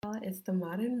it's the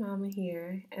Modern Mama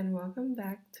here, and welcome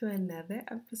back to another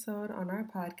episode on our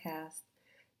podcast.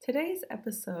 Today's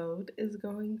episode is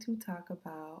going to talk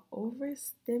about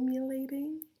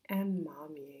overstimulating and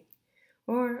mommying,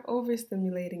 or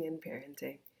overstimulating and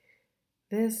parenting.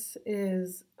 This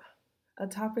is a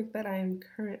topic that I am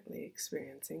currently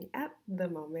experiencing at the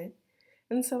moment,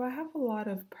 and so I have a lot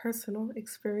of personal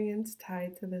experience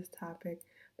tied to this topic,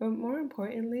 but more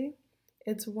importantly,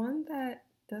 it's one that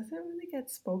doesn't really get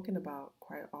spoken about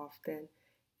quite often,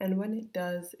 and when it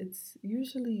does, it's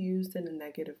usually used in a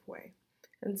negative way.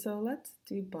 And so let's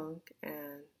debunk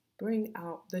and bring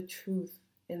out the truth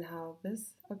in how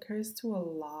this occurs to a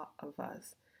lot of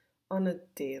us on a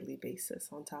daily basis,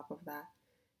 on top of that.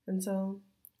 And so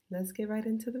let's get right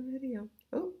into the video.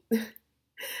 Oh,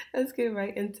 let's get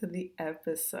right into the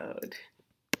episode.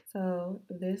 So,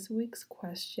 this week's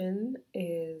question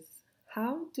is,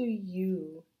 how do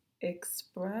you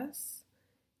express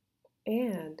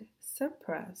and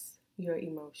suppress your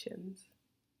emotions?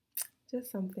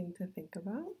 Just something to think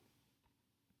about.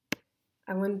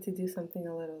 I wanted to do something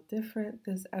a little different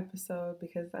this episode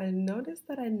because I noticed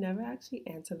that I never actually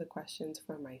answer the questions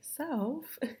for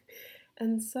myself.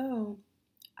 And so,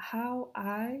 how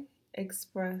I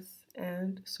express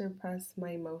and suppress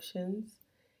my emotions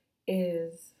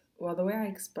is, well, the way I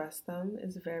express them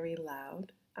is very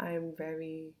loud. I'm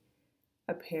very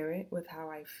apparent with how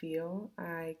I feel.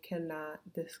 I cannot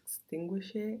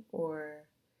distinguish it or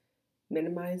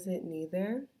minimize it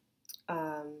neither.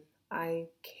 I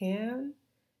can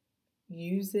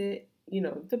use it,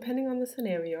 depending on the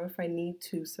scenario. If I need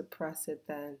to suppress it,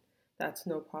 then that's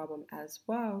no problem as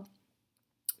well.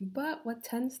 But what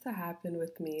tends to happen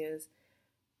with me is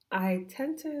I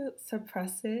tend to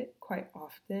suppress it quite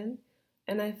often.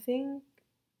 And I think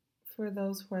for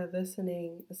those who are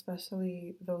listening,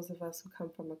 especially those of us who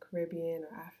come from a Caribbean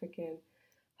or African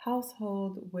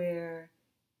household where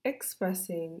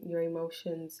expressing your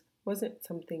emotions wasn't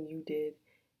something you did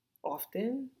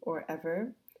often or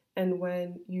ever. And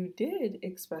when you did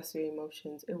express your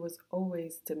emotions, it was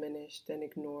always diminished and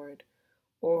ignored,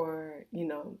 or,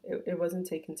 it wasn't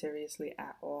taken seriously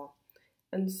at all.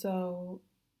 And so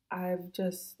I've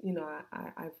just,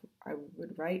 I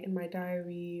would write in my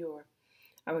diary, or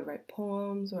I would write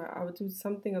poems, or I would do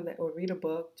something of that, or read a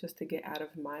book just to get out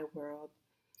of my world.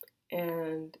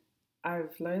 And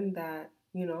I've learned that,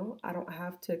 I don't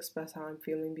have to express how I'm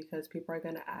feeling because people are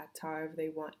going to act however they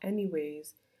want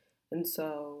anyways. And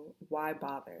so why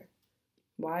bother?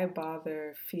 Why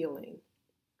bother feeling?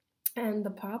 And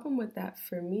the problem with that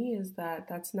for me is that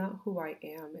that's not who I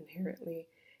am inherently.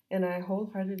 And I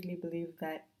wholeheartedly believe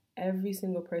that every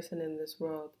single person in this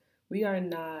world, we are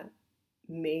not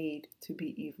made to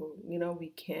be evil.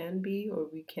 We can be, or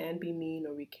we can be mean,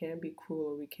 or we can be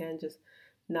cruel, or we can just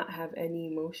not have any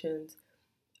emotions.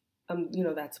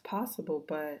 That's possible,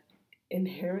 but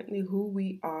inherently who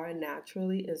we are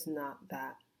naturally is not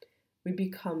that. We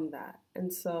become that.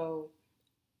 And so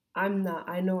I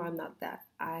know I'm not that.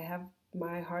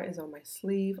 My heart is on my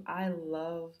sleeve. I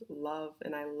love,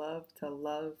 and I love to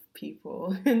love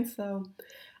people. And so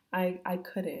I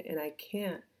couldn't and I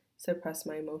can't suppress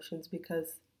my emotions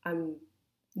because I'm,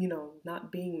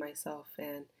 not being myself.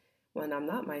 And when I'm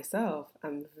not myself,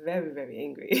 I'm very, very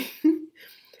angry.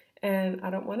 And I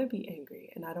don't want to be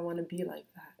angry, and I don't want to be like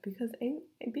that because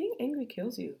being angry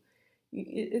kills you.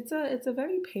 It's a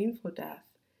very painful death,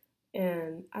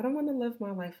 and I don't want to live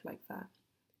my life like that.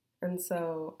 And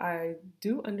so I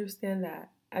do understand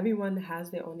that everyone has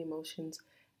their own emotions.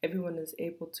 Everyone is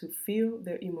able to feel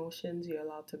their emotions. You're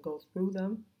allowed to go through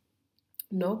them.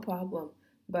 No problem.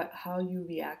 But how you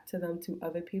react to them to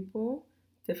other people,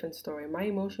 different story. My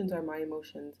emotions are my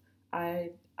emotions. I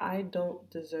don't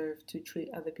deserve to treat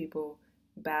other people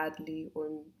badly or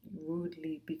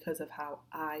rudely because of how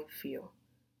I feel.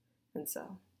 And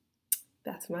so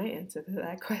that's my answer to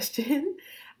that question.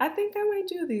 I think I might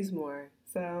do these more.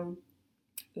 So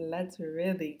let's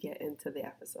really get into the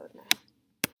episode now.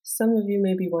 Some of you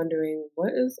may be wondering,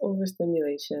 what is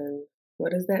overstimulation?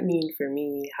 What does that mean for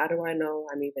me? How do I know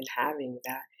I'm even having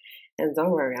that? And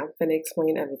don't worry, I'm going to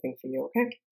explain everything for you,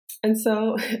 okay? And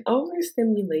so,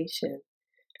 overstimulation,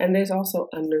 and there's also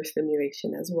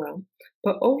understimulation as well,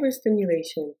 but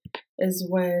overstimulation is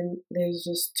when there's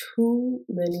just too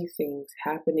many things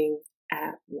happening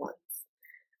at once.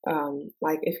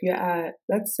 Like if you're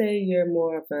let's say you're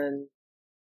more of an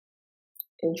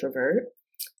introvert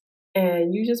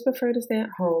and you just prefer to stay at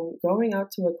home, going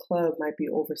out to a club might be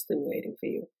overstimulating for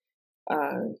you.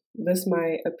 This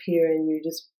might appear in you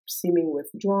just seeming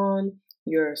withdrawn.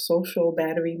 Your social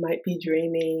battery might be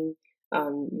draining.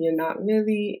 You're not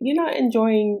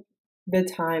enjoying the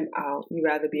time out. You'd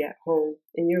rather be at home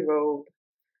in your robe,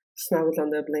 snuggled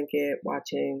under a blanket,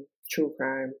 watching true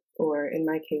crime, or in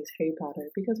my case, Harry Potter,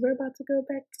 because we're about to go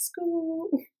back to school.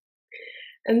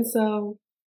 And so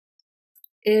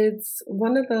it's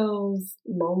one of those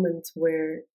moments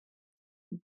where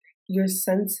your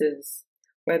senses,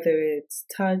 whether it's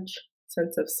touch,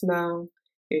 sense of smell,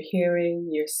 your hearing,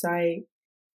 your sight,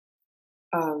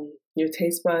 your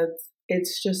taste buds,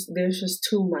 there's just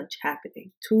too much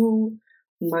happening, too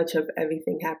much of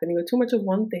everything happening, or too much of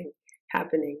one thing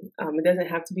happening. It doesn't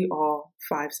have to be all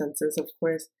five senses, of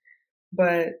course,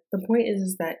 but the point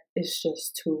is that it's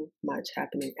just too much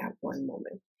happening at one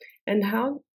moment. And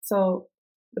so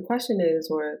the question is,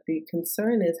 or the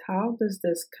concern is, how does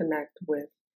this connect with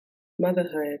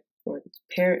motherhood or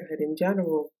parenthood in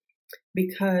general?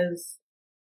 Because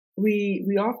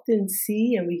we often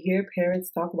see and we hear parents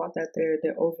talk about that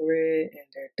they're over it and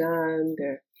they're done.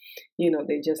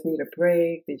 They just need a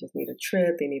break, they just need a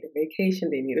trip, they need a vacation,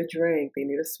 they need a drink, they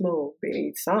need a smoke, they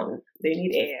need something, they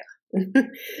need air.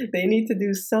 They need to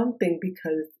do something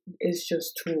because it's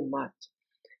just too much.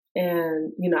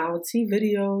 And, I would see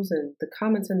videos and the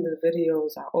comments in the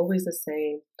videos are always the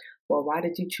same. Well, why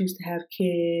did you choose to have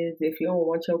kids? If you don't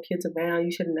want your kids around,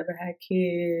 you should have never had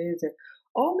kids. And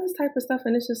all this type of stuff.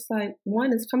 And it's just like,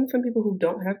 one, it's coming from people who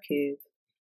don't have kids.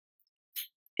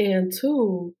 And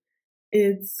two,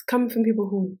 it's coming from people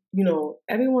who,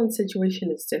 everyone's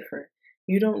situation is different.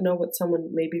 You don't know what someone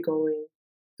may be going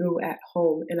through at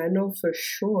home. And I know for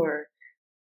sure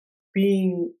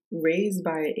being raised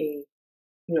by a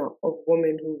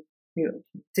woman who,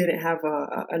 didn't have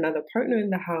another partner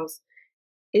in the house,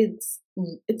 it's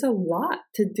a lot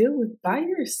to deal with by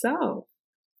yourself.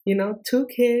 Two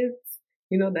kids,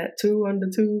 that two under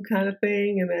two kind of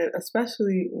thing, and then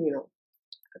especially,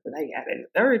 like having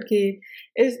a third kid,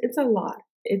 it's a lot.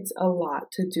 It's a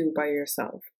lot to do by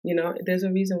yourself. There's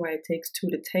a reason why it takes two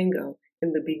to tango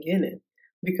in the beginning,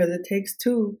 because it takes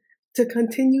two to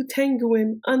continue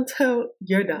tangoing until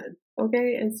you're done.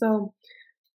 Okay, and so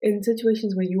in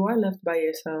situations where you are left by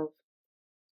yourself,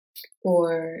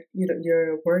 or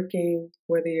you're working,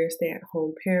 whether you're a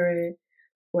stay-at-home parent,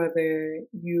 whether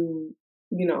your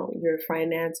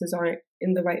finances aren't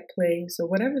in the right place, or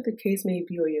whatever the case may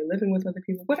be, or you're living with other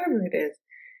people, whatever it is,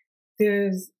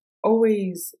 there's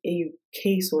always a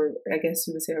case, or I guess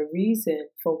you would say a reason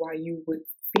for why you would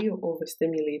feel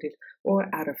overstimulated or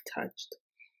out of touch.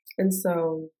 And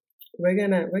so we're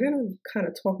gonna kind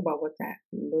of talk about what that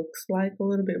looks like a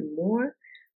little bit more,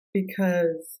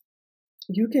 because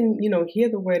you can, hear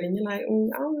the word and you're like,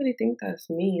 I don't really think that's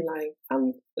me. Like,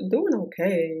 I'm doing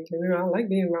okay. I like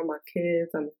being around my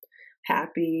kids. I'm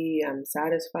happy. I'm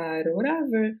satisfied or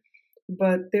whatever.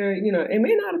 But it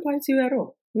may not apply to you at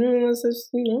all. Let's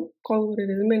just, call it what it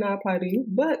is. It may not apply to you.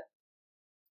 But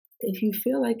if you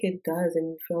feel like it does,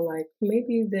 and you feel like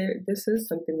maybe this is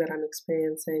something that I'm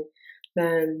experiencing,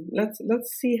 then let's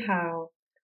see how,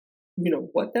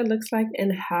 what that looks like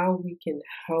and how we can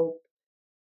help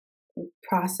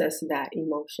process that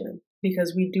emotion,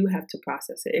 because we do have to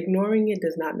process it. Ignoring it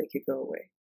does not make it go away.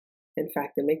 In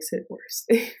fact, it makes it worse.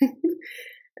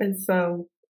 And so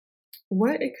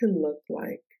what it can look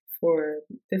like for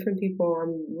different people,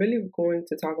 I'm really going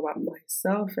to talk about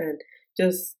myself and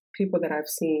just people that I've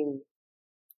seen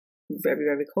very,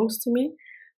 very close to me.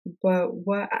 But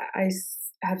what I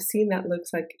have seen that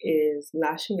looks like is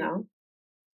lashing out.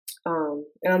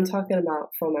 And I'm talking about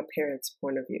from a parent's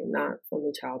point of view, not from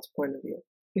a child's point of view,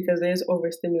 because there's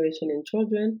overstimulation in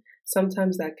children.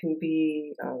 Sometimes that can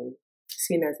be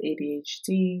seen as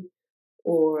ADHD,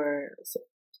 or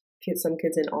some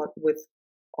kids with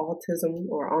autism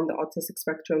or on the autistic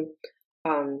spectrum.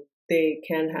 They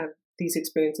can have these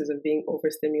experiences of being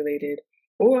overstimulated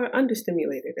or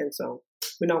understimulated. And so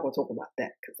we're not going to talk about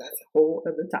that because that's a whole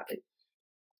other topic.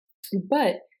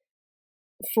 But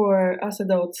for us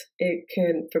adults, it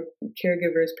can, for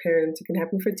caregivers, parents, it can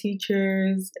happen for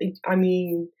teachers. I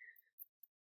mean,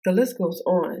 the list goes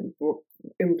on.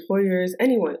 Employers,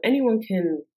 anyone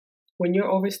can, when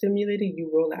you're overstimulated, you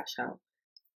will lash out.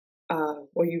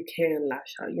 Or you can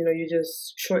lash out. You're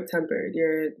just short-tempered.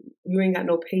 You ain't got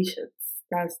no patience.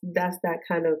 That's that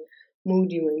kind of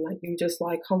mood you in. Like, you just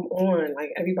like, come on,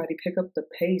 like, everybody pick up the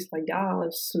pace. Like, y'all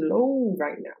are slow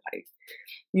right now. Like,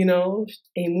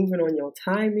 ain't moving on your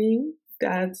timing.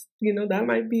 That's, that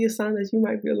might be a sign that you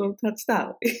might be a little touched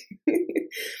out.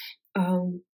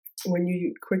 When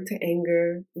you quick to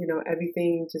anger,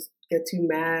 everything just gets you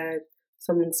mad.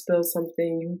 Someone spills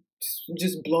something, you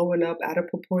just blowing up out of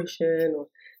proportion, or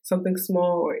something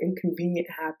small or inconvenient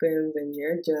happens, and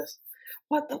you're just,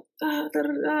 what the,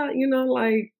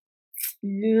 like,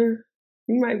 yeah,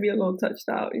 You might be a little touched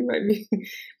out. You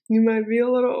might be a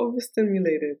little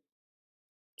overstimulated.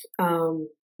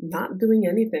 Not doing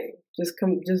anything. Just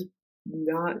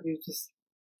not, you just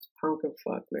honk and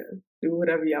fuck, man. Do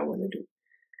whatever y'all want to do.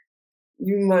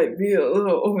 You might be a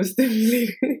little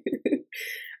overstimulated.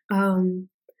 um,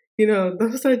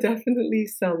 those are definitely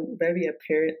some very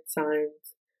apparent signs.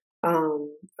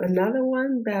 Another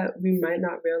one that we might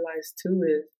not realize too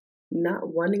is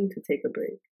not wanting to take a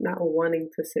break, not wanting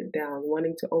to sit down,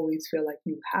 wanting to always feel like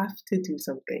you have to do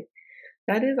something.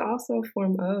 That is also a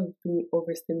form of being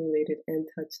overstimulated and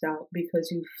touched out because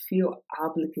you feel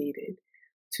obligated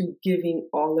to giving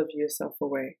all of yourself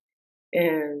away.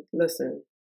 And listen,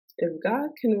 if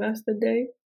God can rest a day,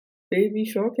 baby,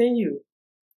 sure can you.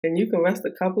 And you can rest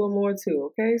a couple of more too,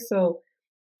 okay? So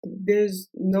there's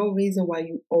no reason why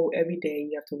you owe every day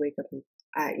you have to wake up and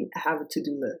I have a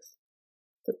to-do list.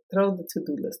 Throw the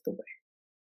to-do list away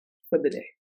for the day.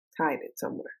 Hide it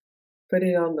somewhere. Put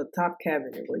it on the top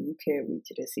cabinet where you can't reach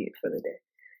it and see it for the day.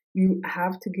 You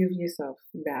have to give yourself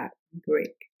that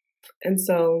break. And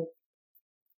so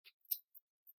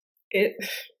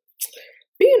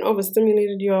being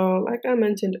overstimulated, y'all, like I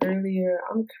mentioned earlier,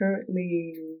 I'm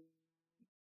currently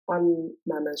on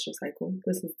my menstrual cycle.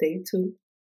 This is day 2.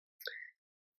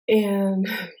 And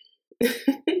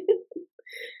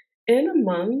in a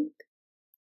month,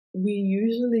 we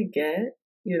usually get,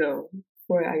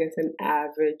 for I guess an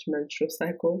average menstrual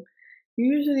cycle,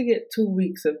 you usually get 2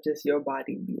 weeks of just your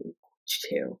body being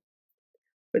chill.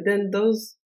 But then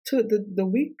those the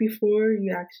week before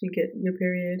you actually get your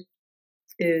period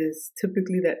is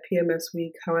typically that PMS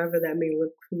week, however that may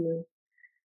look for you,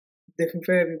 different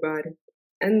for everybody.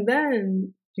 And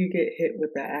then you get hit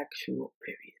with the actual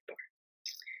period part.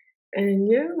 And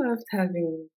you're left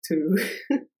having to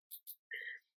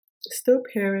still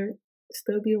parent,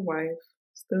 still be a wife,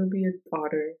 still be a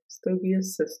daughter, still be a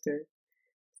sister,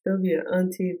 still be an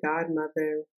auntie,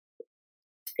 godmother,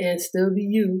 and still be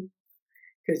you,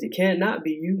 because you can't not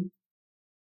be you,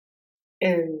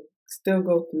 and still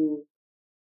go through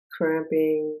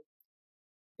cramping,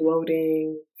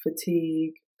 bloating,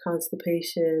 fatigue,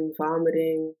 constipation,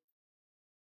 vomiting,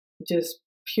 just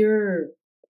pure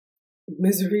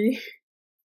misery.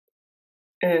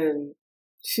 And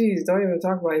geez, don't even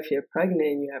talk about if you're pregnant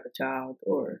and you have a child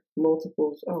or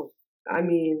multiples. Oh, I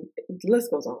mean, the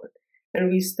list goes on. And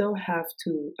we still have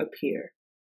to appear.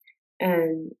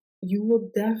 And you will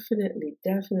definitely,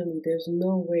 there's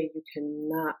no way you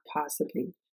cannot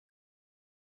possibly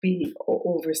be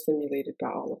overstimulated by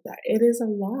all of that. It is a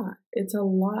lot. It's a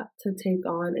lot to take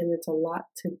on, and it's a lot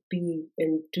to be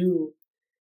and do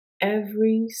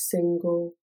every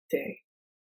single day.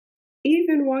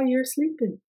 Even while you're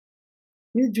sleeping,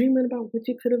 you're dreaming about what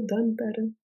you could have done better,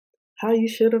 how you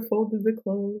should have folded the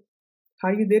clothes, how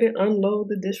you didn't unload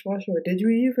the dishwasher, or did you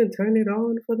even turn it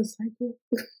on for the cycle?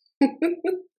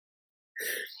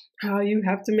 How you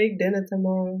have to make dinner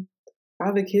tomorrow.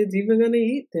 Are the kids even going to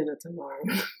eat dinner tomorrow?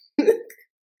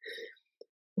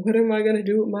 What am I going to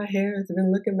do with my hair? It's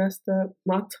been looking messed up.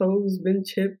 My toes been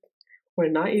chipped.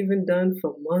 We're not even done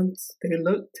for months. They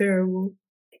look terrible.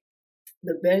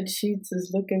 The bed sheets is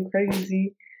looking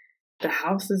crazy. The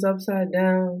house is upside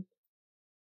down.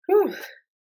 Whew.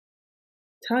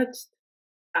 Touched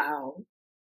out.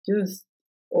 Just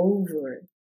over it.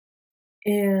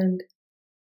 And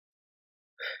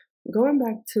going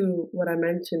back to what I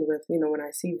mentioned with, when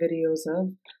I see videos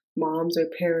of moms or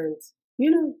parents,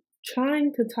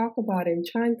 trying to talk about it and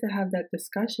trying to have that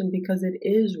discussion because it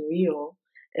is real.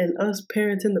 And us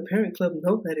parents in the parent club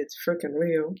know that it's freaking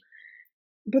real.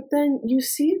 But then you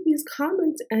see these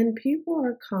comments and people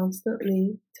are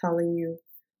constantly telling you,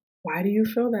 why do you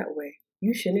feel that way?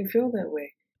 You shouldn't feel that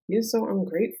way. You're so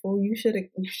ungrateful. You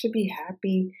should be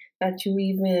happy that you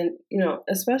even,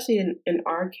 especially in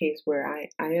our case where I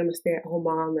am a stay-at-home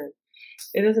mom, and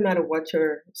it doesn't matter what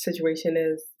your situation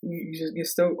is, you're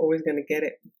still always going to get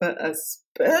it. But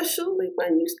especially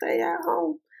when you stay at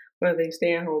home, whether you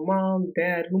stay at home mom,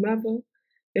 dad, whomever,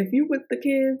 if you with the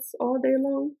kids all day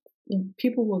long,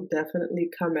 people will definitely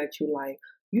come at you like,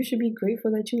 you should be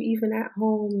grateful that you even at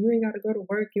home. You ain't got to go to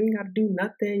work. You ain't got to do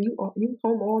nothing. You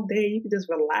home all day. You can just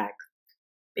relax.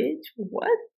 Bitch, what?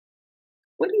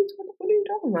 What are you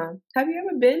talking about? Have you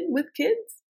ever been with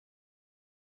kids?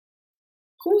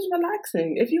 Who's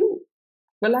relaxing? If you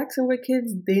relaxing with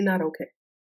kids, they not okay.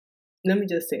 Let me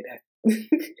just say that.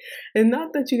 And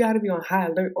not that you got to be on high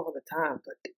alert all the time,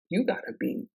 but you got to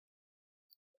be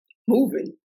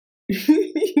moving.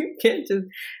 You can't just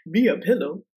be a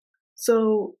pillow.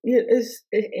 So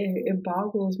it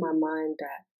boggles my mind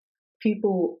that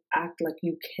people act like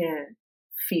you can't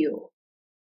feel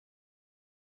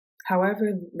however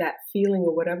that feeling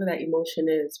or whatever that emotion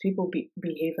is, people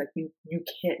behave like you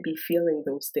can't be feeling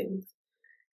those things.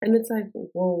 And it's like,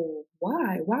 whoa,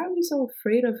 why? Why are we so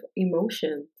afraid of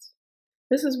emotions?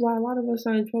 This is why a lot of us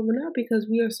are in trouble now because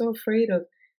we are so afraid of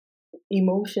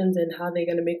emotions and how they're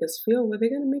going to make us feel. Well,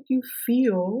 they're going to make you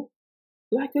feel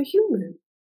like a human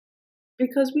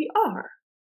because we are.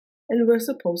 And we're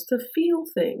supposed to feel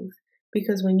things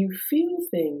because when you feel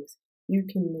things, you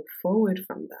can move forward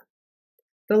from them.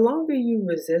 The longer you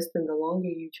resist and the longer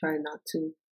you try not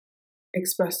to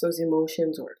express those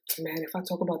emotions, or man, if I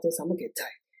talk about this, I'm gonna get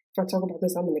tight. If I talk about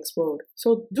this, I'm gonna explode.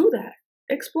 So do that.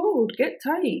 Explode, get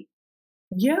tight,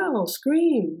 yell,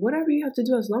 scream, whatever you have to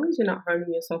do, as long as you're not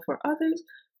harming yourself or others,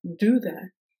 do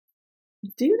that.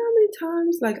 Do you know how many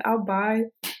times like I'll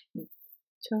buy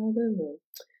child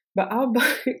but I'll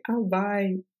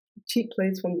buy cheap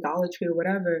plates from Dollar Tree or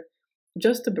whatever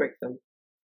just to break them.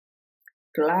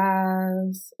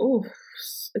 Glass. Oh,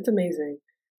 it's amazing.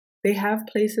 They have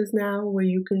places now where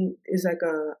you can, it's like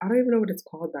I don't even know what it's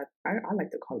called, but I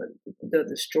like to call it the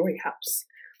destroy house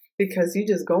because you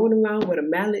just going around with a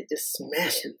mallet just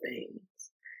smashing things.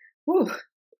 Whew,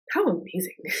 how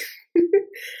amazing.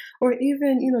 Or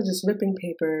even, just ripping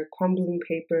paper, crumbling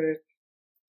paper,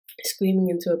 screaming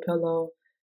into a pillow.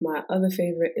 My other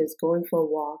favorite is going for a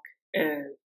walk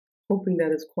and hoping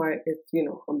that it's quiet.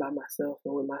 I'm by myself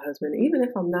or with my husband. Even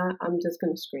if I'm not, I'm just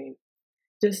going to scream.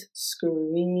 Just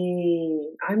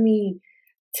scream. I mean,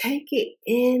 take it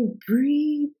in,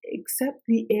 breathe, accept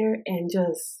the air, and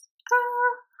just,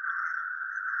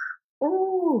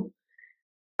 oh.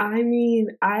 I mean,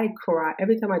 I cry.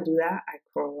 Every time I do that, I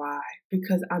cry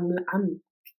because I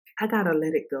gotta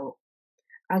let it go.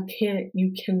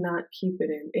 You cannot keep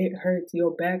it in. It hurts.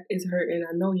 Your back is hurting.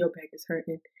 I know your back is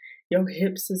hurting. Your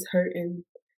hips is hurting.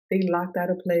 They locked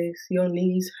out of place. Your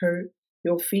knees hurt.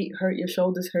 Your feet hurt. Your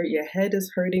shoulders hurt. Your head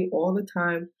is hurting all the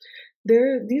time.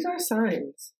 These are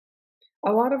signs.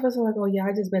 A lot of us are like, oh yeah,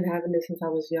 I just been having this since I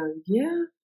was young. Yeah,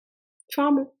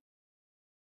 trauma.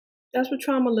 That's what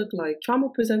trauma look like. Trauma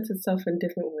presents itself in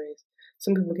different ways.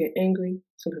 Some people get angry.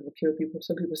 Some people kill people.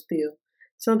 Some people steal.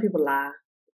 Some people lie.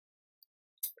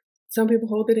 Some people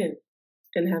hold it in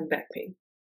and have back pain.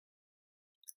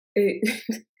 It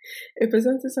it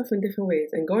presents itself in different ways,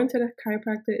 and going to the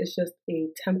chiropractor is just a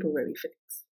temporary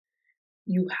fix.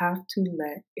 You have to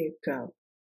let it go.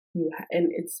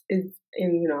 And it's and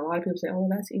a lot of people say, "Oh,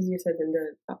 that's easier said than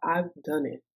done." I've done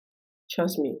it.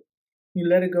 Trust me. You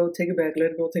let it go, take it back.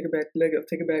 Let it go, take it back. Let it go,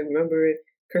 take it back. Remember it.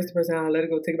 Curse the person out. Let it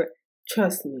go, take it back.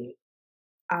 Trust me.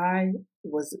 I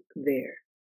was there.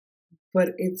 But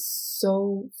it's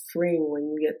so freeing when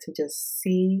you get to just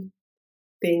see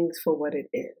things for what it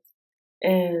is.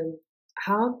 And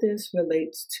how this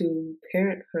relates to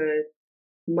parenthood,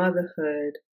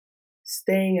 motherhood,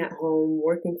 staying at home,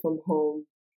 working from home,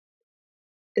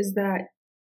 is that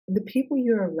the people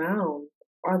you're around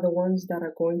are the ones that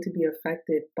are going to be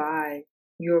affected by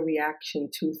your reaction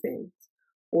to things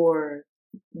or,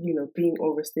 being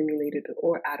overstimulated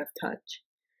or out of touch.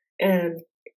 And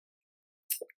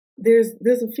there's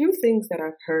a few things that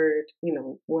I've heard,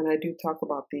 when I do talk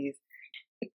about these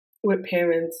with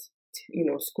parents,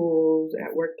 schools,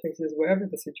 at workplaces, wherever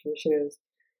the situation is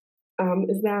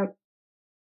that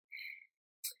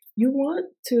you want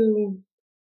to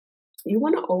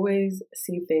always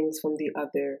see things from the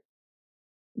other,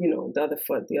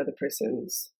 the other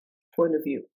person's point of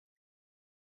view.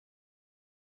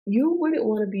 You wouldn't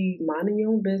want to be minding your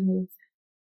own business,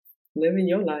 living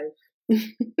your life,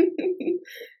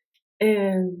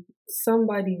 and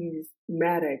somebody's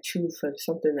mad at you for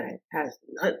something that has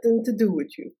nothing to do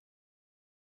with you.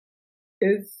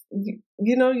 It's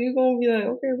you're gonna be like,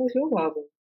 okay, what's your problem?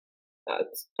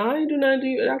 I ain't do nothing to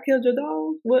you. I killed your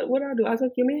dog. What I do? I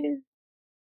took your man.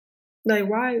 Like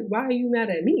why are you mad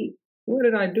at me? What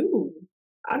did I do?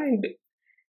 I didn't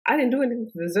I didn't do anything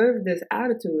to deserve this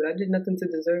attitude. I did nothing to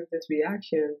deserve this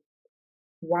reaction.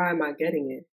 Why am I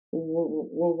getting it?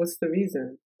 What's the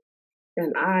reason?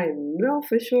 And I know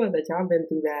for sure that y'all been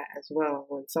through that as well.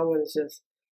 When someone's just,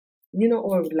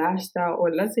 or lashed out,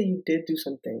 or let's say you did do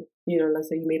something, let's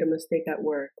say you made a mistake at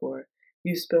work, or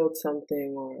you spilled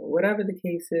something, or whatever the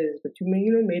case is, but you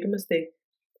made a mistake,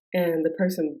 and the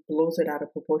person blows it out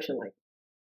of proportion, like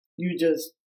you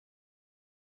just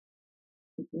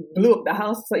blew up the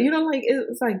house. So like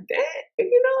it's like that,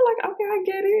 like okay, I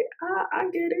get it, I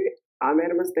get it, I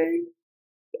made a mistake,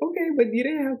 okay, but you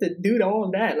didn't have to do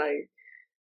all that, like.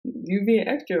 You being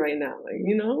extra right now, like,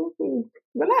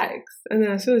 relax. And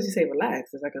then as soon as you say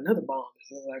relax, it's like another bomb.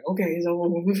 It's like, okay, so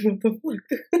what the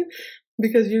fuck?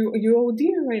 Because you're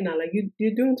ODing right now, like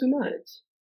you're doing too much.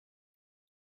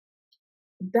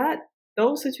 that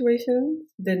those situations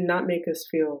did not make us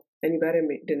feel any better,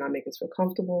 did not make us feel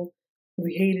comfortable.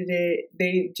 We hated it.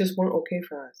 They just weren't okay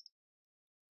for us.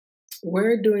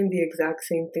 We're doing the exact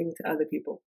same thing to other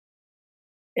people.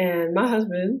 And my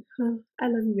husband, I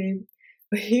love you, babe,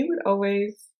 but he would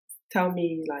always tell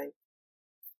me, like,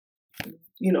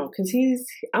 because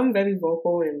I'm very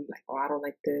vocal and like, oh, I don't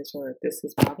like this, or this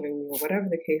is bothering me, or whatever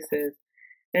the case is.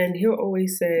 And he'll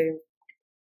always say,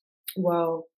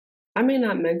 well, I may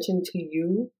not mention to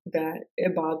you that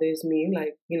it bothers me.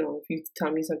 Like, if you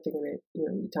tell me something and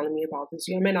you're telling me it bothers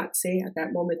you, I may not say at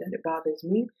that moment that it bothers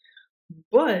me,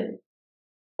 but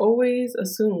always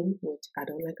assume, which I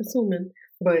don't like assuming,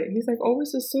 but he's like,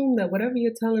 always assume that whatever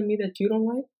you're telling me that you don't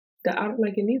like, that I don't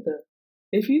like it either.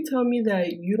 If you tell me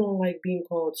that you don't like being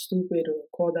called stupid or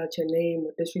called out your name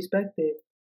or disrespected,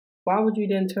 why would you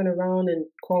then turn around and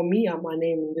call me out my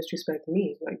name and disrespect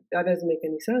me? Like, that doesn't make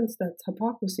any sense. That's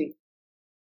hypocrisy.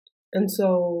 And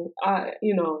so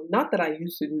not that I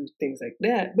used to do things like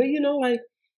that, but like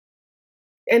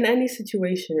in any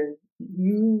situation,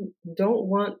 you don't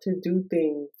want to do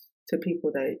things to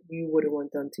people that you wouldn't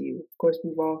want done to you. Of course,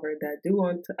 we've all heard that. Do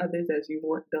unto others as you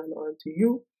want done unto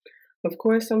you. Of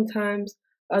course, sometimes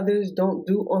others don't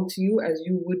do unto you as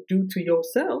you would do to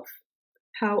yourself.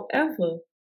 However,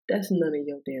 that's none of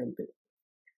your damn business.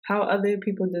 How other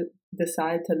people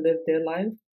decide to live their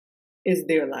life is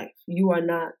their life. You are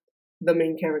not the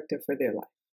main character for their life.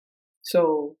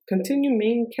 So continue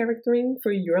main charactering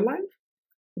for your life.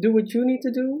 Do what you need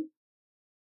to do.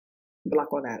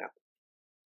 Block all that out.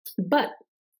 But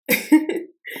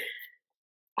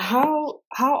how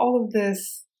all of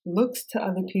this looks to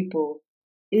other people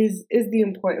is the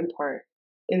important part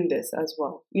in this as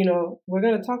well. We're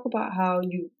going to talk about how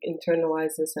you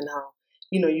internalize this and how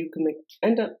you can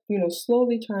end up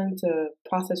slowly trying to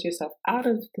process yourself out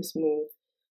of this mood.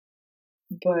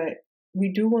 But we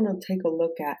do want to take a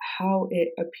look at how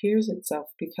it appears itself,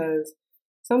 because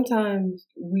sometimes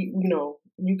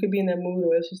you could be in that mood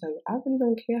where it's just like, I really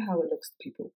don't care how it looks to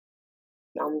people.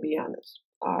 I'm gonna be honest.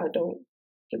 I don't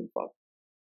give a fuck.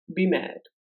 Be mad.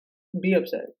 Be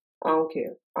upset. I don't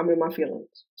care. I'm in my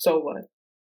feelings. So what?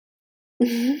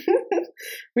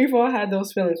 We've all had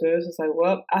those feelings where it's just like,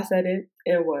 well, I said it,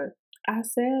 and what? I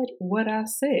said what I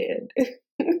said.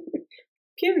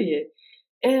 Period.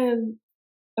 And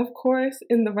of course,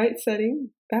 in the right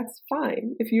setting, that's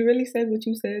fine. If you really said what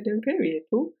you said, then period,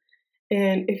 poo.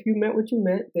 And if you meant what you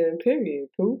meant, then period,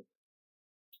 poo.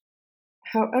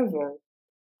 However,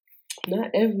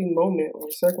 not every moment or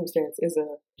circumstance is a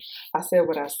I said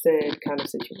what I said kind of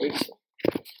situation.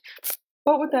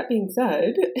 But with that being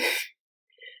said,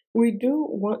 we do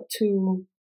want to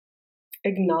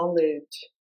acknowledge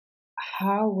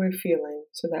how we're feeling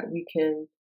so that we can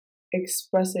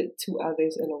express it to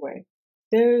others in a way.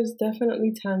 There's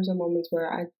definitely times and moments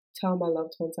where I tell my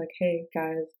loved ones, like, hey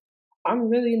guys, I'm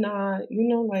really not,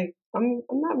 like I'm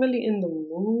not really in the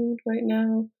mood right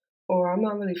now, or I'm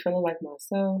not really feeling like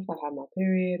myself. I have my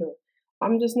period, or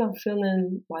I'm just not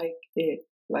feeling like it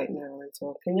right now. And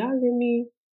so can y'all give me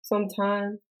some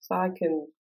time so I can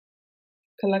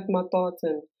collect my thoughts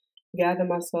and gather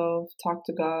myself, talk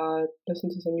to God, listen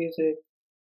to some music,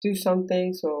 do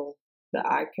something so that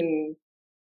I can,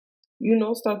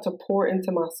 start to pour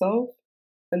into myself,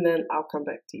 and then I'll come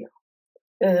back to y'all.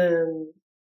 And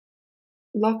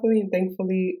luckily and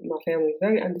thankfully, my family is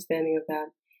very understanding of that.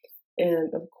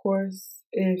 And of course,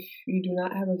 if you do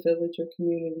not have a village or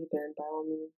community, then by all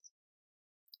means,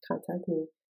 contact me.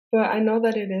 But I know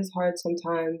that it is hard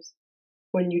sometimes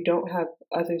when you don't have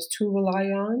others to rely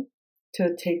on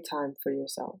to take time for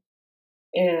yourself.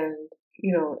 And,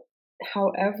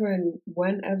 however and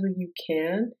whenever you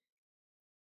can,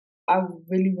 I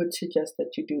really would suggest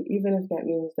that you do, even if that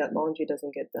means that laundry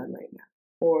doesn't get done right now,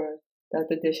 or that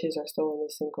the dishes are still in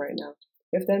the sink right now.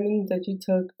 If that means that you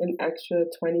took an extra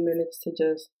 20 minutes to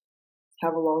just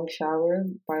have a long shower,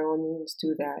 by all means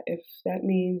do that. If that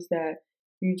means that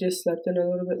you just slept in a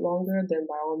little bit longer, then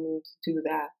by all means do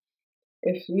that.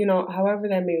 If, however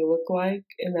that may look like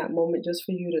in that moment, just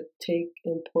for you to take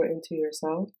and pour into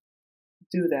yourself,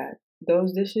 do that.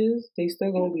 Those dishes, they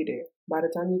still gonna be there. By the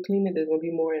time you clean it, there's gonna be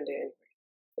more in there anyway.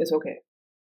 It's okay.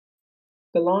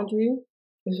 The laundry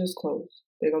is just clothes.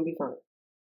 They're gonna be fine.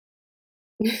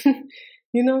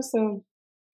 So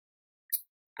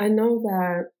I know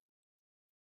that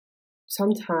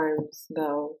sometimes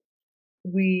though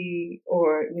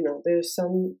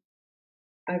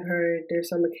I've heard there's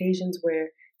some occasions where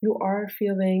you are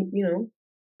feeling,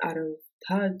 out of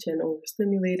touch and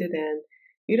overstimulated, and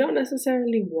you don't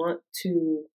necessarily want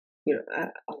to,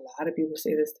 a lot of people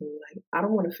say this to me, like, I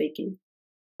don't want to fake it.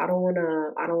 I don't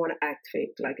wanna act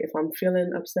fake. Like if I'm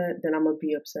feeling upset, then I'm gonna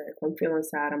be upset. If I'm feeling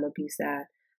sad, I'm gonna be sad.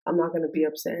 I'm not gonna be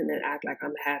upset and then act like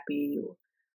I'm happy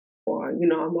or I'm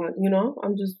not,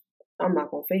 I'm not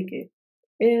gonna fake it.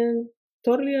 And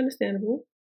totally understandable.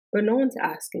 But no one's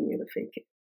asking you to fake it.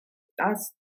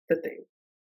 That's the thing.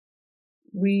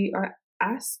 We are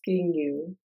asking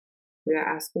you, we are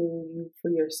asking you for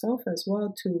yourself as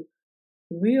well to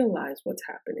realize what's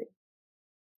happening.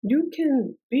 You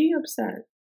can be upset.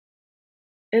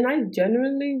 And I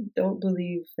genuinely don't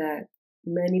believe that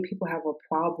many people have a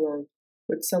problem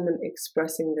with someone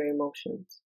expressing their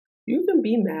emotions. You can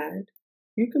be mad,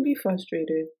 you can be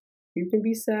frustrated, you can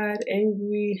be sad,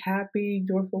 angry, happy,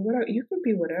 joyful, whatever. You can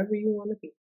be whatever you want to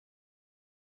be.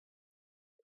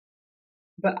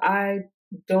 But I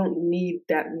don't need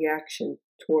that reaction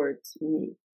towards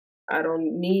me. I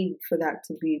don't need for that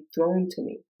to be thrown to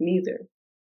me, neither.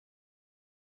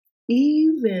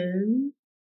 Even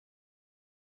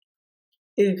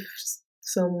if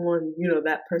someone,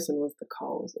 that person was the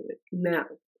cause of it. Now,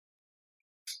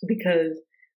 because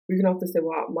we can often say,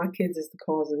 well, my kids is the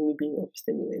cause of me being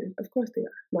overstimulated. Of course they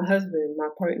are. My husband, my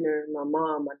partner, my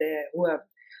mom, my dad, whoever.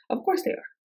 Of course they are.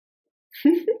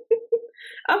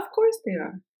 Of course they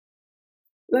are.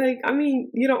 Like, I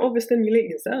mean, you don't overstimulate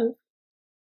yourself.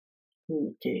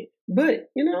 You can't. But,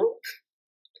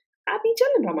 I be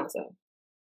chilling by myself.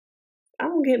 I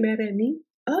don't get mad at me.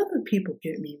 Other people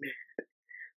get me mad.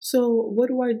 So what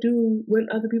do I do when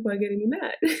other people are getting me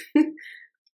mad?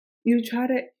 You try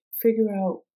to figure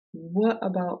out what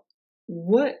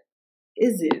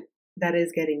is it that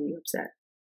is getting you upset.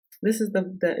 This is the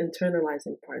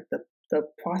internalizing part, the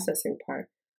processing part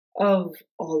of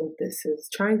all of this is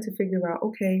trying to figure out,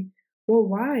 okay, well,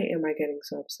 why am I getting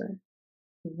so upset?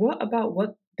 What about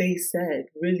what they said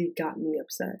really got me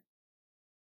upset?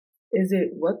 Is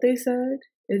it what they said?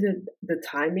 Is it the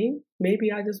timing?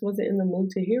 Maybe I just wasn't in the mood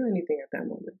to hear anything at that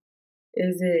moment.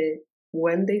 Is it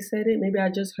when they said it? Maybe I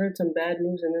just heard some bad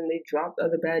news and then they dropped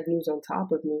other bad news on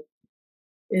top of me.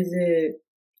 Is it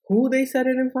who they said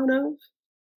it in front of?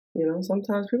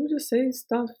 Sometimes people just say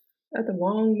stuff at the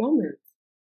wrong moment.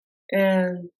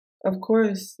 And of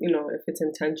course, if it's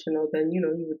intentional, then,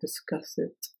 you would discuss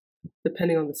it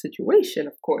depending on the situation,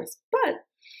 of course. But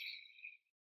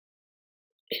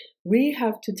we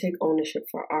have to take ownership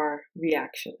for our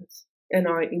reactions and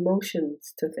our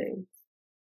emotions to things.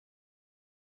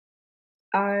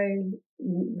 I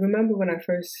remember when I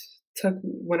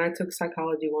took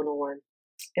Psychology 101,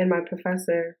 and my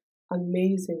professor,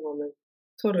 amazing woman,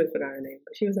 totally forgot her name,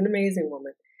 but she was an amazing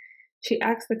woman. She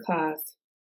asked the class,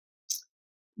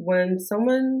 when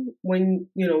someone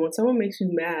makes you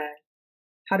mad,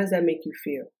 how does that make you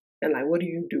feel? And like, what do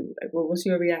you do? Like, what's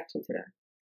your reaction to that?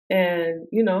 And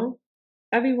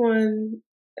everyone,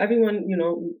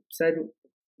 said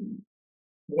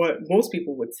what most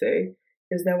people would say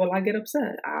is that, well, I get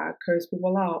upset. I curse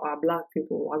people out. I block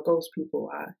people. I ghost people.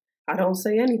 I don't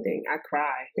say anything. I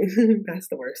cry. That's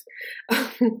the worst.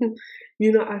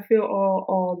 I feel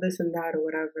all this and that or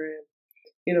whatever.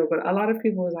 But a lot of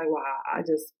people is like, well,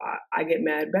 I get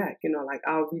mad back. Like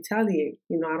I'll retaliate.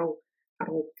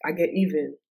 I get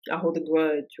even. I hold a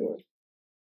grudge or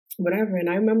whatever. And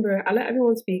I remember I let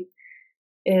everyone speak.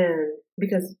 And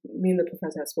because me and the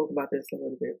professor had spoke about this a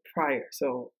little bit prior,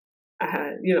 so I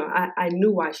had, I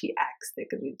knew why she asked it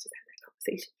because we just had that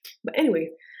conversation. But anyway,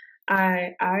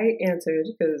 I answered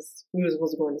because we were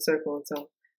supposed to go in a circle, and so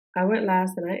I went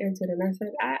last and I answered and I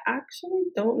said, I actually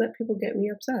don't let people get me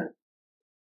upset.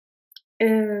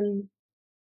 And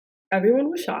everyone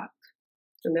was shocked.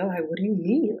 And they're like, what do you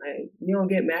mean? Like, you don't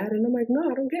get mad? And I'm like, no,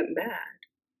 I don't get mad.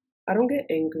 I don't get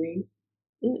angry.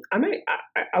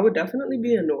 I would definitely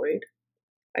be annoyed.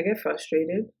 I get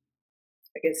frustrated.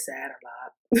 I get sad a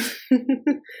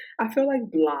lot. I feel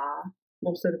like blah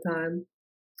most of the time.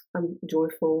 I'm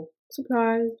joyful,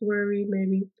 surprised, worried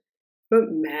maybe.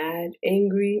 But mad,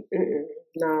 angry,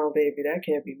 no, baby, that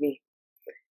can't be me.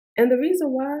 And the reason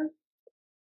why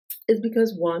is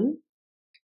because one,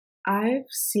 I've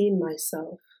seen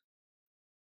myself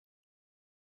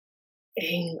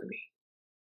angry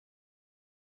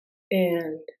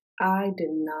and I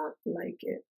did not like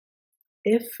it.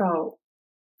 It felt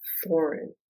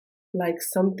foreign, like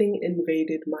something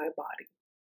invaded my body.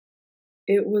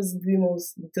 It was the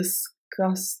most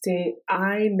disgusting.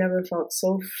 I never felt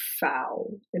so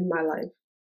foul in my life.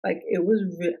 Like it was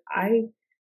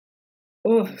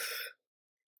ugh,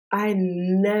 I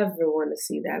never want to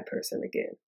see that person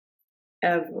again,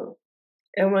 ever.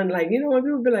 And when when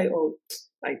people be like, oh,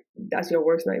 like that's your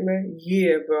worst nightmare?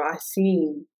 Yeah, bro, I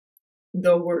seen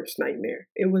the worst nightmare.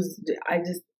 It was, I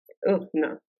just,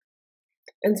 no.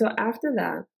 And so after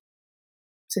that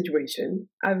situation,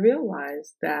 I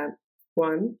realized that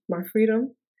one, my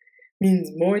freedom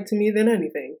means more to me than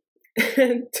anything.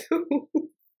 And two,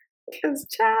 because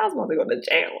child's about to go to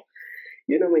jail.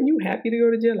 You know, when you happy to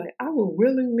go to jail, like, I will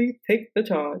willingly take the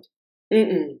charge.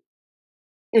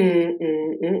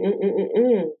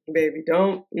 Baby,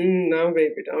 don't, no,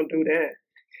 baby, don't do that.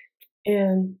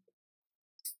 And,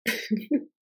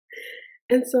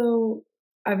 and so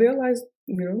I realized,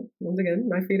 once again,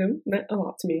 my freedom meant a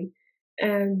lot to me.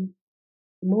 And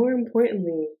more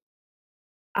importantly,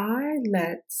 I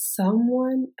let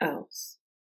someone else,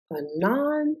 a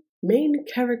non-main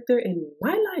character in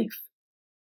my life,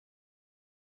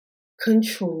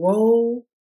 control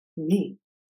me.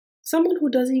 Someone who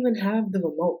doesn't even have the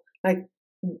remote, like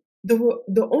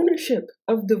the ownership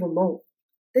of the remote.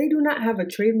 They do not have a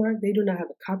trademark. They do not have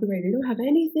a copyright. They don't have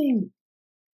anything.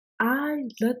 I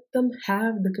let them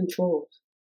have the controls.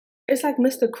 It's like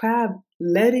Mr. Crab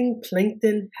letting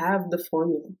Plankton have the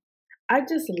formula. I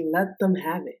just let them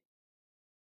have it.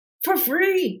 For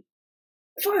free.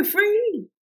 For free.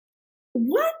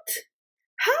 What?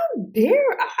 How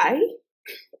dare I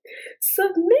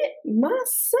submit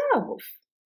myself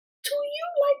to you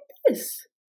like this?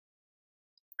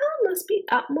 I must be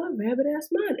out my rabbit ass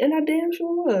mind. And I damn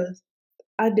sure was.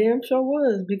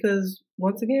 Because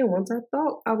once I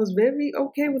thought I was very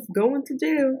okay with going to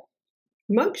jail,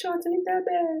 mugshots ain't that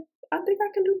bad. I think I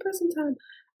can do prison time.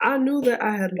 I knew that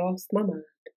I had lost my mind.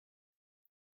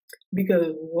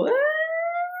 Because what?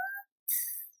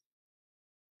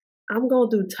 I'm going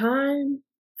to do time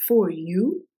for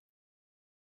you?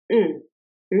 I'm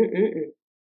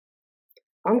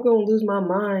going to lose my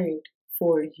mind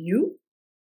for you?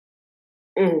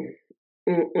 I'm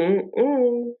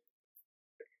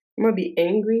going to be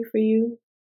angry for you.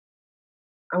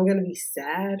 I'm going to be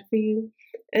sad for you.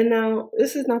 And now,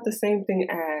 this is not the same thing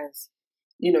as,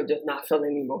 just not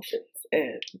feeling emotions.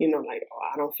 And, like,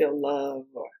 I don't feel love,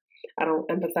 or I don't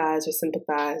empathize or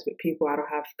sympathize with people. I don't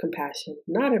have compassion.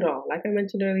 Not at all. Like I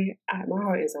mentioned earlier, my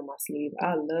heart is on my sleeve.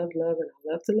 I love love, and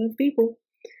I love to love people.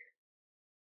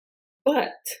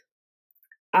 But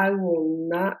I will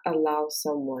not allow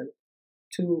someone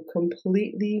to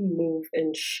completely move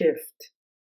and shift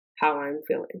how I'm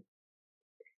feeling.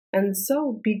 And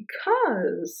so,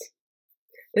 because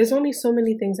there's only so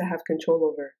many things I have control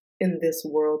over in this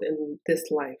world, in this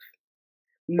life,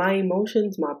 my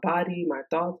emotions, my body, my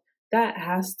thoughts, that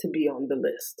has to be on the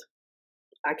list.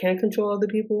 I can't control other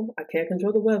people. I can't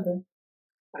control the weather.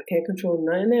 I can't control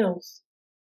nothing else.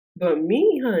 But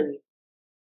me, honey,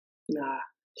 nah,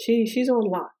 she's on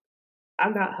lock.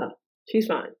 I got her. She's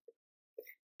fine.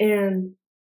 And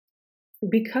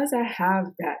because I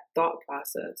have that thought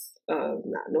process of,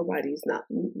 nobody's not,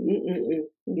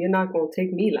 you're not going to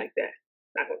take me like that.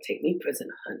 Not going to take me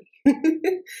prisoner,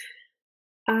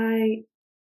 honey.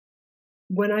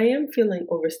 When I am feeling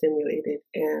overstimulated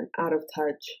and out of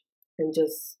touch and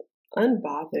just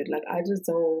unbothered, like I just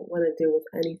don't want to deal with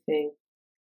anything,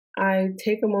 I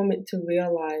take a moment to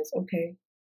realize, okay,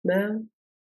 now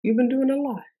you've been doing a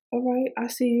lot. All right, I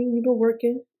see you. You've been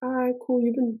working. All right, cool.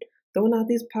 You've been throwing out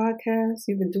these podcasts.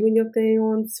 You've been doing your thing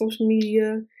on social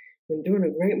media. You've been doing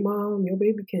a great mom. Your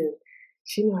baby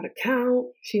she know how to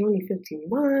count. She only 15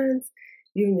 months.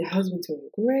 You and your husband doing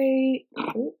great.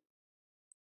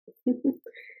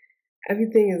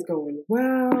 Everything is going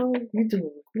well. You're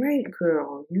doing great,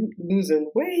 girl. You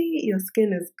losing weight. Your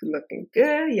skin is looking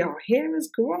good. Your hair is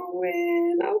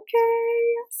growing. Okay,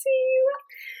 I see you.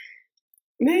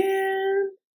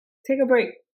 Man, take a break.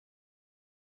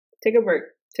 Take a break.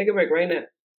 Take a break right now.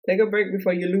 Take a break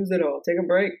before you lose it all. Take a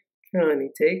break.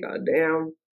 Honey, take a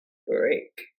damn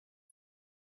break.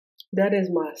 That is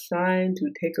my sign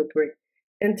to take a break.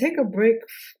 And take a break,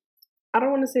 I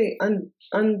don't want to say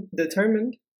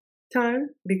undetermined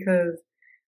time, because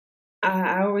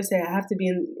I always say I have to be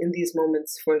in these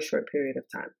moments for a short period of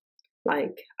time.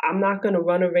 Like, I'm not going to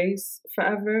run a race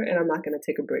forever, and I'm not going to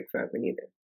take a break forever neither.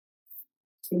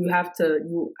 You have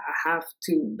to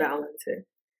balance it.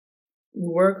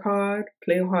 Work hard,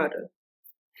 play harder.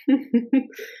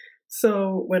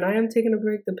 So when I am taking a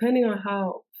break, depending on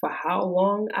for how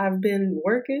long I've been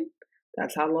working,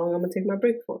 that's how long I'm gonna take my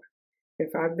break for.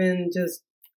 If I've been just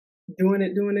doing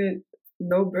it,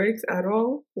 no breaks at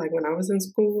all, like when I was in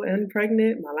school and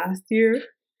pregnant, my last year,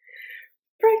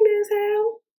 pregnant as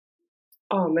hell.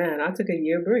 Oh man, I took a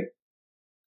year break.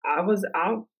 I was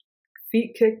out,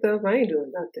 feet kicked up, I ain't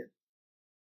doing nothing.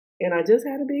 And I just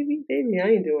had a baby. Baby, I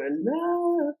ain't doing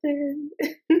nothing.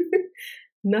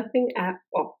 Nothing at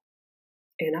all.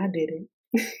 And I did it.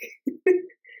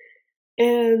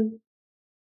 And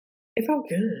it felt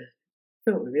good.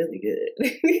 felt really good.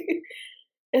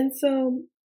 And so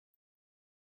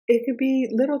it could be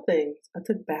little things. I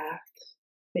took baths,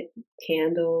 lit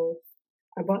candles.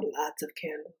 I bought lots of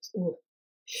candles. Ooh,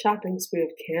 shopping spree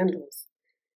of candles.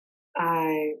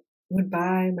 I would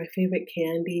buy my favorite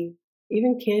candy,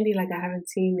 even candy like I haven't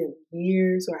seen in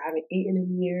years or haven't eaten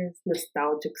in years,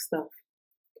 nostalgic stuff.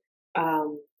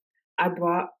 Um, I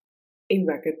bought a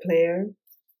record player.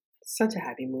 Such a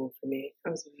happy move for me.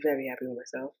 I was very happy with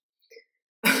myself.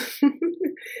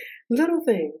 Little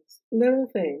things.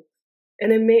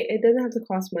 And it doesn't have to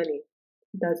cost money.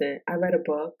 It doesn't. I read a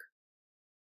book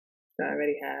that I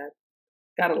already had.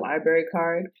 Got a library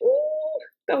card. Ooh,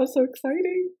 that was so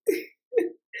exciting.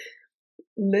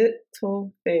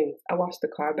 Little things. I washed the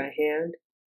car by hand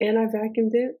and I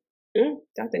vacuumed it.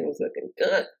 That thing was looking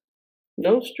good.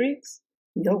 No streaks,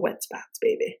 no wet spots,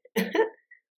 baby.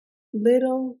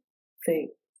 Little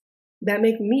things that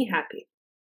make me happy.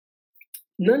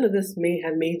 None of this may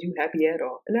have made you happy at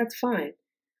all, and that's fine.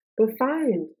 But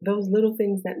find those little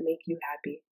things that make you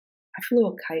happy. I flew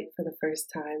a kite for the first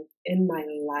time in my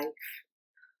life.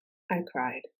 I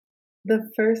cried. The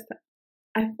first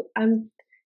I'm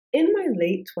in my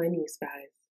late 20s,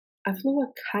 guys. I flew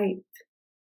a kite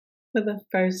for the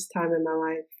first time in my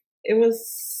life. It was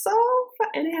so fun,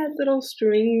 and it had little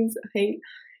strings.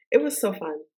 It was so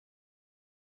fun.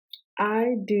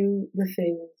 I do the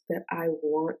things that I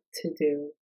want to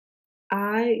do.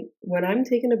 When I'm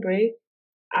taking a break,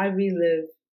 I relive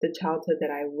the childhood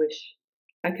that I wish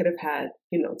I could have had,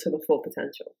 to the full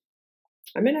potential.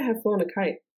 I may not have flown a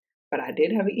kite, but I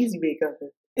did have an easy bake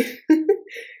oven.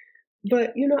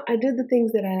 But, I did the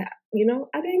things that I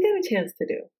didn't get a chance to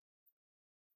do.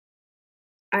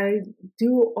 I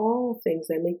do all things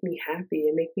that make me happy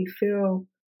and make me feel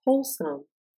wholesome.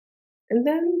 And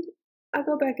then I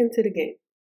go back into the game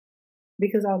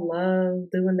because I love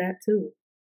doing that too.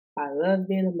 I love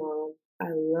being a mom.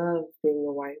 I love being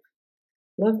a wife.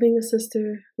 Love being a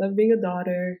sister. Love being a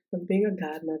daughter. Love being a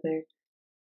godmother.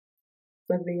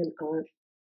 Love being an aunt,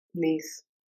 niece.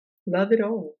 Love it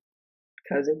all,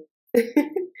 cousin.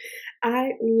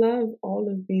 I love all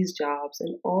of these jobs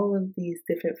and all of these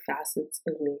different facets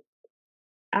of me.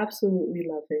 Absolutely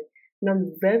love it. And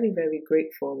I'm very, very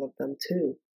grateful of them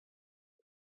too.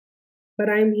 But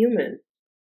I'm human.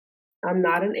 I'm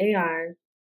not an AI.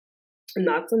 I'm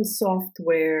not some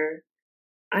software.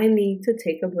 I need to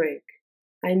take a break.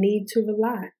 I need to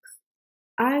relax.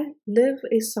 I live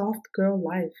a soft girl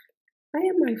life. I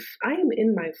am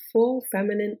in my full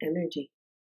feminine energy.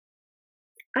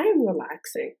 I am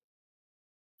relaxing.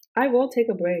 I will take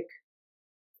a break.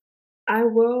 I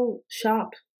will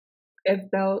shop if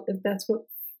that's what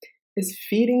is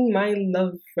feeding my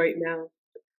love right now.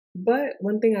 But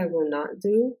one thing I will not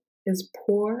do is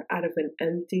pour out of an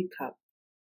empty cup.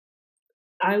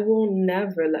 I will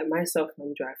never let myself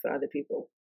run dry for other people.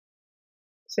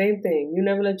 Same thing. You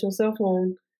never let your cell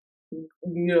phone,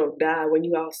 die when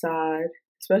you outside,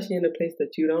 especially in a place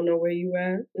that you don't know where you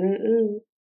at.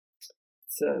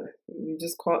 So you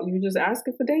just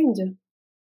asking for danger.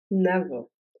 Never.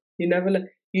 You never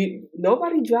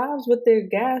nobody drives with their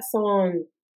gas on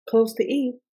close to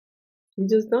E. You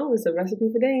just don't. It's a recipe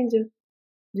for danger.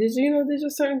 There's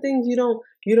just certain things you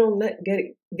don't let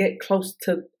get close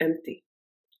to empty.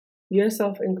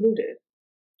 Yourself included.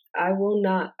 I will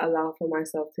not allow for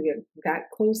myself to get that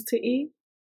close to E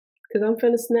because I'm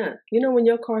finna snap. When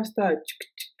your car starts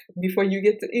before you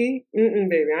get to E?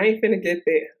 Baby, I ain't finna get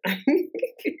there.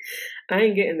 I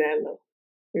ain't getting that low.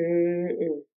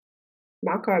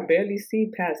 My car barely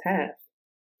see past half.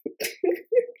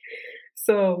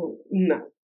 So,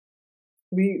 no.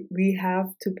 We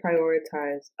have to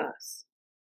prioritize us,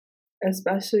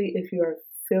 especially if you are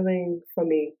filling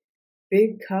from a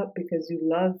big cup because you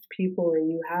love people and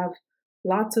you have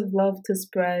lots of love to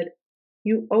spread.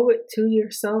 You owe it to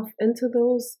yourself and to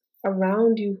those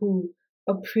around you who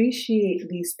appreciate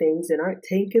these things and aren't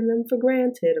taking them for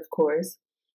granted, of course.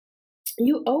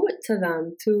 You owe it to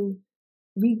them to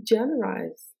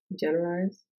re-energize,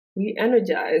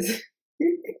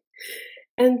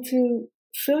 and to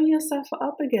fill yourself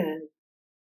up again.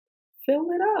 Fill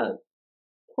it up,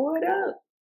 pour it up,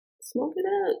 smoke it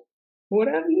up,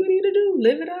 whatever you need to do,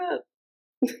 live it up,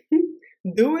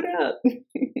 do it up.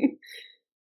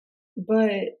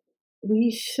 But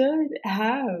we should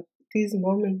have these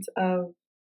moments of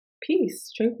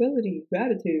peace, tranquility,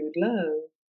 gratitude, love,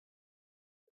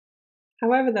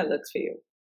 however that looks for you.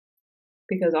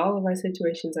 Because all of our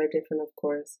situations are different, of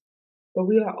course, but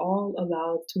we are all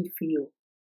allowed to feel.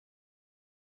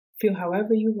 Feel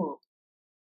however you want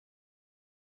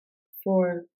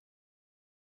for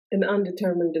an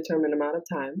determined amount of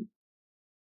time.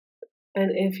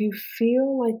 And if you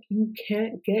feel like you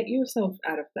can't get yourself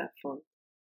out of that funk,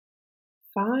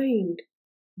 find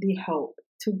the help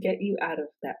to get you out of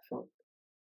that funk.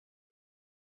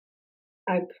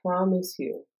 I promise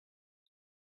you,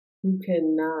 you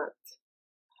cannot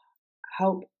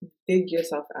help dig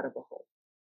yourself out of a hole.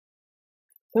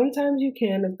 Sometimes you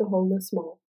can if the hole is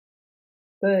small,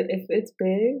 but if it's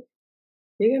big,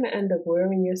 you're going to end up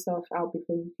wearing yourself out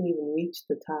before you can even reach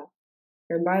the top.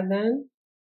 And by then,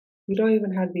 you don't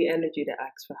even have the energy to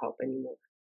ask for help anymore.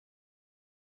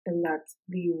 And that's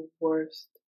the worst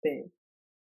thing.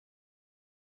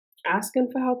 Asking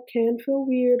for help can feel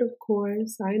weird, of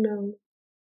course. I know.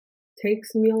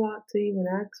 Takes me a lot to even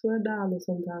ask for $1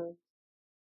 sometimes.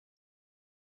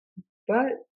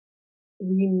 But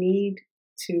we need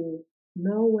to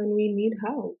know when we need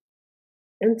help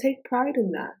and take pride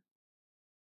in that.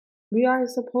 We are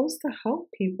supposed to help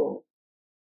people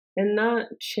and not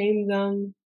shame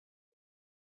them,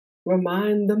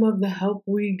 remind them of the help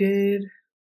we did.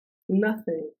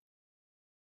 Nothing.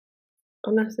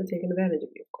 Unless they're taking advantage of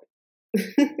you, of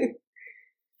course.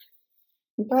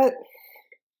 But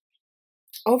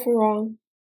overall,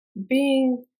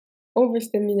 being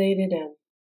overstimulated and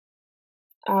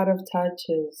out of touch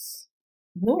is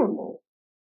normal,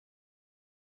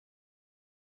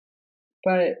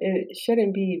 but it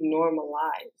shouldn't be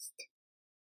normalized.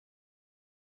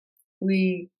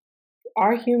 We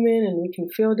are human and we can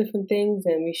feel different things,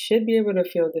 and we should be able to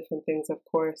feel different things, of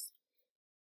course.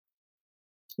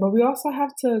 But we also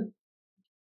have to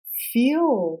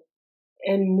feel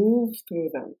and move through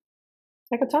them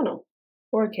like a tunnel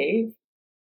or a cave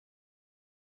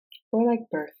or like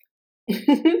birth.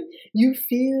 You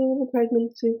feel the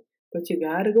pregnancy, but you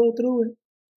gotta go through it.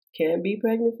 Can't be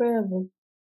pregnant forever.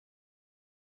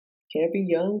 Can't be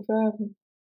young forever.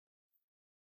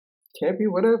 Can't be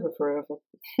whatever forever.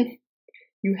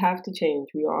 You have to change.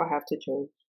 We all have to change.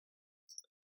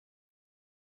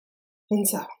 And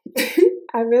so,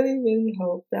 I really, really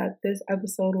hope that this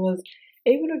episode was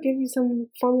able to give you some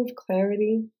form of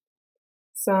clarity,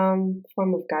 some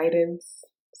form of guidance,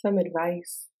 some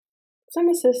advice, some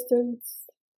assistance,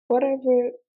 whatever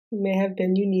it may have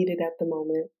been you needed at the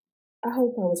moment. I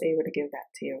hope I was able to give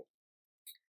that to you.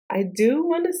 I do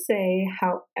want to say,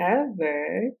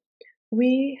 however,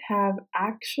 we have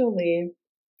actually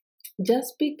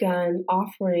just begun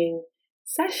offering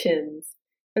sessions.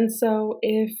 And so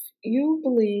if you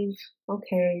believe,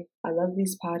 okay, I love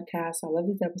these podcasts, I love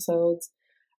these episodes,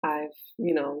 I've,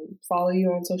 follow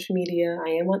you on social media.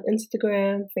 I am on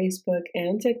Instagram, Facebook,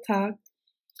 and TikTok.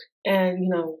 And,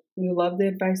 you love the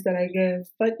advice that I give,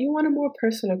 but you want a more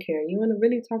personal care. You want to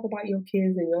really talk about your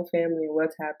kids and your family and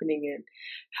what's happening and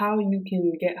how you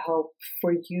can get help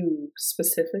for you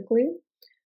specifically.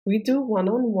 We do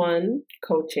one-on-one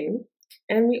coaching,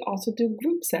 and we also do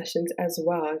group sessions as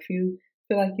well. If you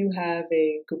feel like you have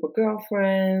a group of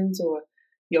girlfriends or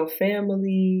your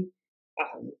family,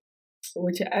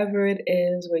 whichever it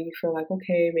is, where you feel like,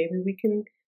 okay, maybe we can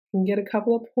get a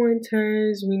couple of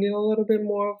pointers. We need a little bit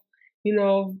more,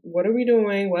 what are we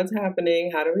doing? What's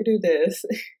happening? How do we do this?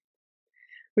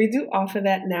 We do offer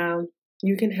that now.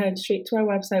 You can head straight to our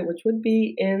website, which would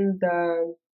be in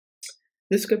the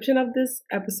description of this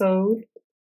episode.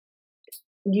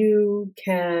 You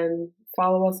can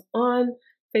follow us on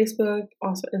Facebook,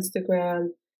 also Instagram,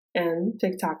 and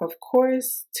TikTok, of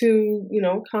course, to,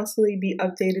 constantly be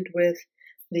updated with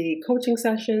the coaching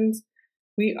sessions.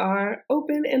 We are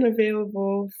open and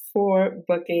available for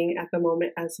booking at the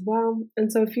moment as well.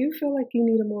 And so if you feel like you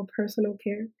need a more personal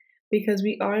care, because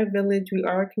we are a village, we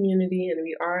are a community, and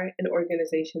we are an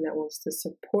organization that wants to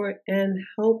support and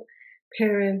help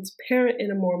parents parent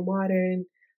in a more modern,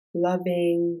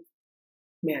 loving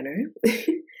manner,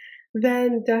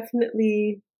 then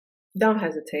definitely don't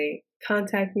hesitate.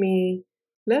 Contact me.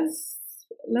 Let's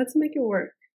make it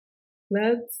work.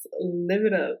 Let's live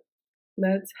it up.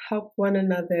 Let's help one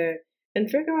another and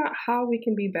figure out how we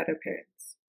can be better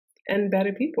parents and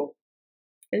better people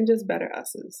and just better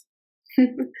us's.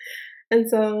 And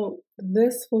so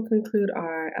this will conclude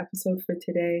our episode for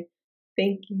today.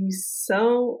 Thank you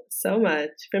so, so much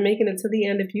for making it to the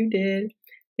end. If you did,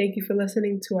 thank you for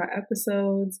listening to our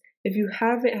episodes. If you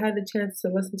haven't had the chance to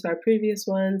listen to our previous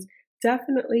ones,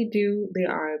 definitely do. They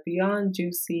are beyond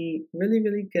juicy, really,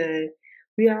 really good.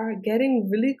 We are getting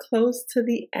really close to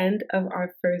the end of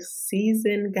our first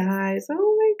season, guys.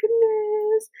 Oh my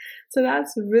goodness. So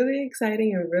that's really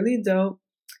exciting and really dope.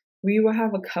 We will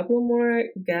have a couple more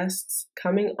guests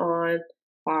coming on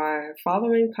our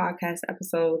following podcast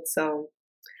episodes. So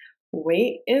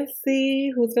wait and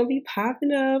see who's going to be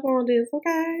popping up on this,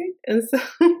 okay? And so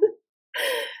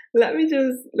Let me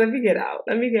get out.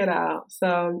 Let me get out.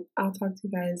 So I'll talk to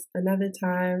you guys another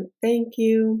time. Thank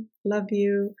you. Love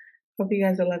you. Hope you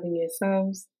guys are loving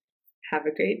yourselves. Have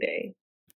a great day.